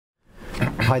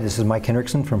Hi, this is Mike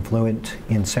Henriksen from Fluent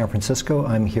in San Francisco.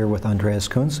 I'm here with Andreas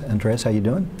Kunz. Andreas, how you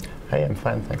doing? Hey, I'm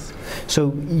fine, thanks.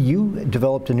 So you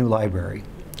developed a new library,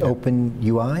 yeah.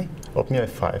 OpenUI?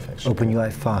 OpenUI5, actually.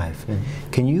 OpenUI5.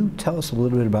 Can you tell us a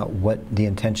little bit about what the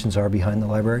intentions are behind the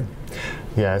library?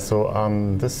 Yeah,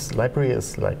 so this library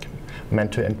is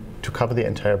meant to cover the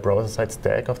entire browser-side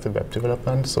stack of the web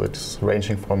development. So it's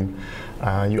ranging from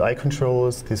UI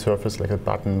controls, the surface like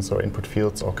buttons or input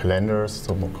fields or calendars,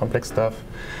 so more complex stuff.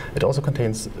 It also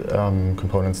contains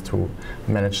components to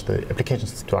manage the application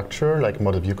structure, like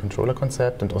model view controller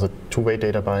concept, and also two-way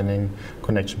data binding,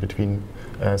 connection between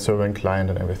server and client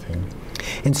and everything.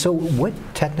 And so what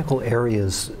technical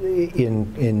areas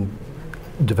in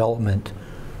development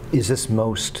is this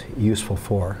most useful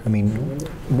for? I mean,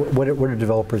 what are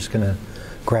developers going to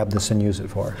grab this and use it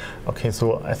for? Okay,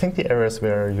 so I think the areas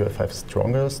where UI5 is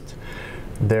strongest,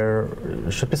 there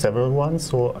should be several ones.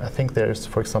 So I think there's,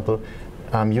 for example,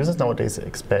 users nowadays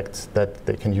expect that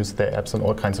they can use their apps on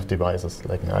all kinds of devices,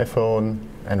 like an iPhone,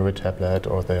 Android tablet,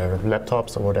 or their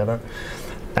laptops or whatever.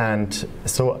 And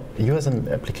so you as an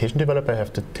application developer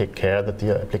have to take care that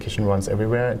the application runs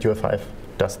everywhere, and UI5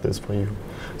 does this for you.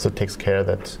 So it takes care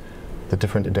that the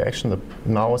different interaction, the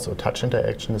mouse or touch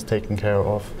interaction is taken care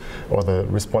of, or the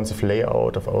responsive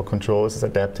layout of our controls is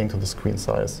adapting to the screen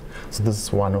size. So this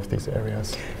is one of these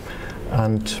areas.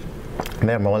 And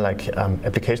they're more like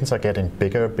applications are getting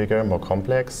bigger, more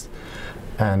complex.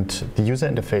 And the user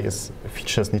interface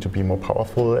features need to be more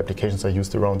powerful. Applications are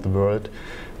used around the world.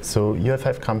 So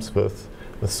UI5 comes with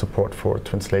support for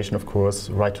translation, of course,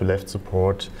 right-to-left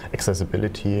support,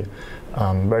 accessibility,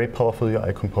 very powerful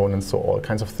UI components, so all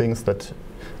kinds of things that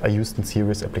are used in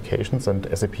serious applications. And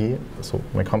SAP, so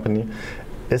my company,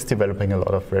 is developing a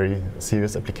lot of very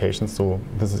serious applications, so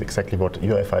this is exactly what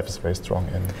UI5 is very strong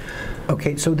in.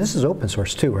 Okay, so this is open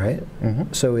source too, right?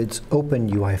 So it's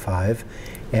OpenUI5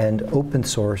 and open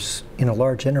source in a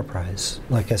large enterprise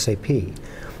like SAP.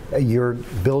 You're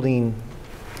building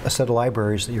a set of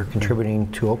libraries that you're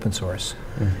contributing to open source.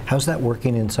 How's that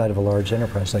working inside of a large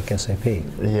enterprise like SAP?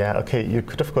 Yeah, okay, you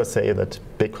could of course say that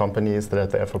big companies that are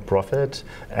there for profit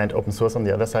and open source on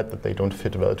the other side, that they don't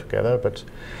fit well together, but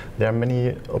there are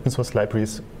many open source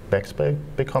libraries backed by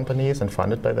big companies and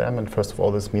funded by them, and first of all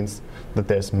this means that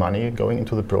there's money going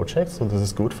into the project, so this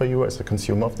is good for you as a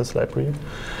consumer of this library.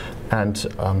 And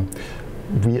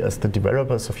we, as the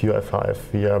developers of UI5,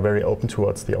 we are very open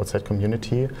towards the outside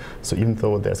community. So even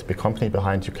though there's a big company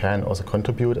behind, you can also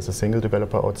contribute as a single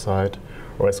developer outside,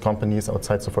 or as companies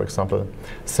outside. So for example,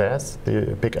 SAS,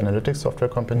 the big analytics software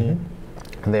company,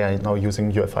 they are now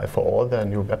using UI5 for all their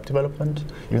new web development,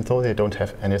 even though they don't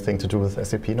have anything to do with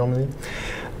SAP normally.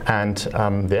 And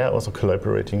they are also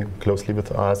collaborating closely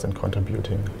with us and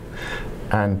contributing.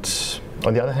 And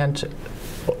on the other hand,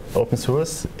 open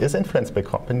source is influenced by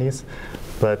companies,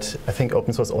 but I think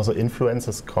open source also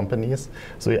influences companies.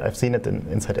 So I've seen it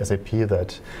inside SAP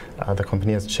that the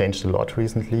company has changed a lot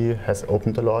recently, has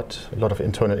opened a lot of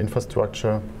internal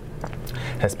infrastructure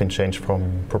has been changed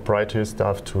from proprietary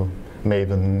stuff to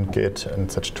Maven, Git,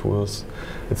 and such tools.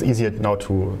 It's easier now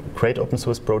to create open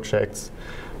source projects,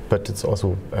 but it's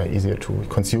also easier to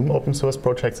consume open source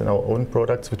projects in our own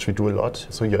products, which we do a lot.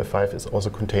 So UI5 is also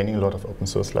containing a lot of open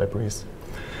source libraries.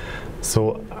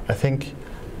 So I think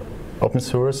open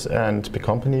source and big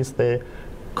companies, they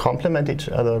complement each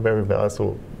other very well,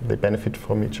 so they benefit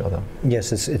from each other.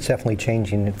 Yes, it's definitely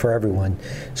changing for everyone.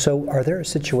 So are there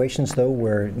situations, though,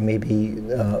 where maybe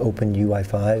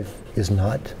OpenUI5 is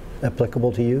not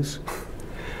applicable to use?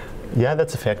 Yeah,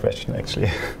 that's a fair question, actually.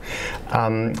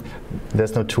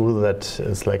 There's no tool that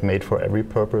is made for every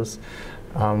purpose.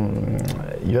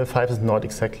 UI5 is not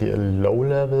exactly a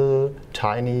low-level,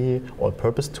 tiny,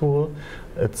 all-purpose tool.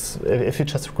 If you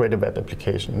just create a web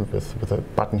application with a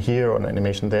button here or an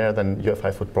animation there, then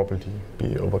UI5 would probably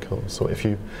be overkill. So if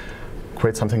you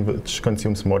create something which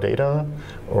consumes more data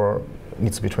or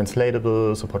needs to be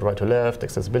translatable, support right to left,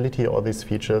 accessibility, all these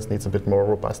features, needs a bit more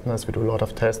robustness, we do a lot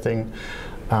of testing,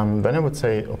 then I would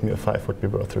say OpenUI5 would be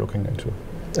worth looking into.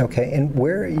 Okay, and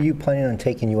where are you planning on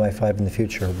taking UI5 in the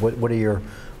future? What are your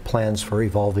plans for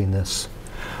evolving this?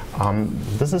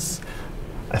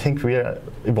 I think we are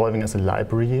evolving as a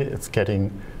library. It's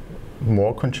getting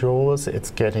more controls.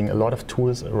 It's getting a lot of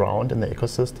tools around in the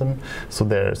ecosystem. So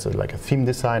there's a theme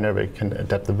designer where you can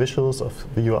adapt the visuals of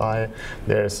the UI.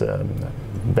 There's a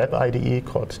web IDE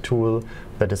called Tool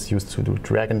that is used to do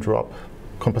drag and drop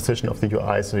composition of the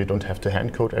UI, so you don't have to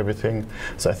hand code everything.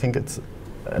 So I think it's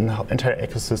an entire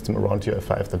ecosystem around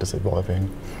UI5 that is evolving.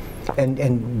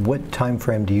 And what time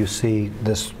frame do you see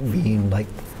this being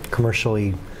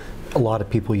commercially a lot of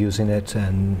people using it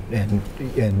and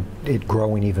it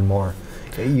growing even more.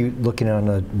 Are you looking on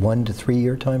a 1 to 3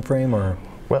 year time frame, or?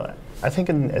 Well, I think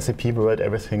in SAP world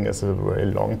everything is a very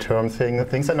long-term thing.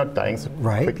 Things are not dying so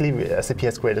quickly. SAP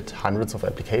has created hundreds of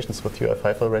applications with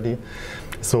UI5 already.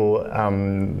 So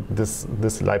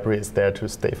this library is there to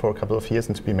stay for a couple of years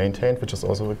and to be maintained, which is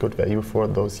also a good value for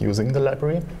those using the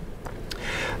library.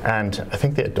 And I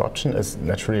think the adoption is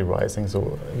naturally rising,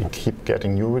 so we keep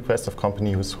getting new requests of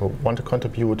companies who want to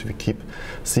contribute. We keep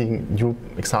seeing new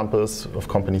examples of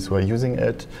companies who are using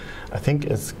it. I think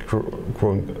it's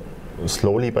growing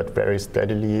slowly but very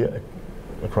steadily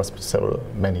across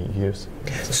many years.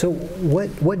 So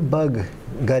what bug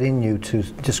got in you to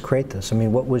just create this? I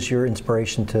mean, what was your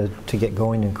inspiration to get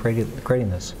going and creating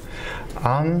this?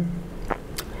 I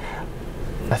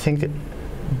think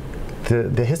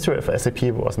the history of SAP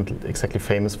wasn't exactly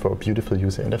famous for beautiful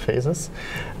user interfaces,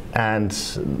 and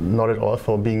not at all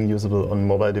for being usable on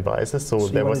mobile devices. So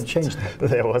there was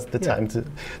the time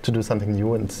to do something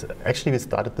new. And actually, we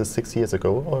started this 6 years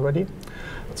ago already.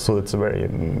 So it's a very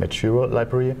mature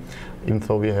library, even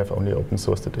though we have only open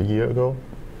sourced it a year ago.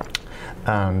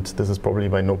 And this is probably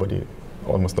why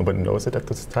almost nobody knows it at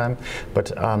this time.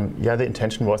 But yeah, the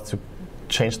intention was to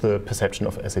change the perception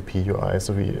of SAP UI.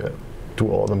 So we do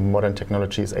all the modern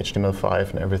technologies,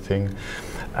 HTML5 and everything.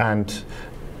 And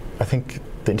I think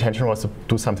the intention was to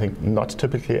do something not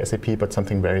typically SAP, but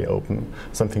something very open,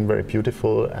 something very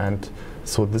beautiful. And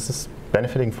so this is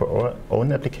benefiting for our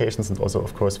own applications and also,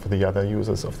 of course, for the other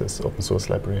users of this open source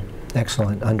library.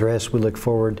 Excellent. Andreas, we look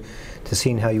forward to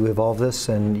seeing how you evolve this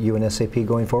and you and SAP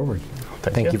going forward.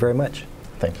 Thank you very much.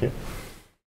 Thank you.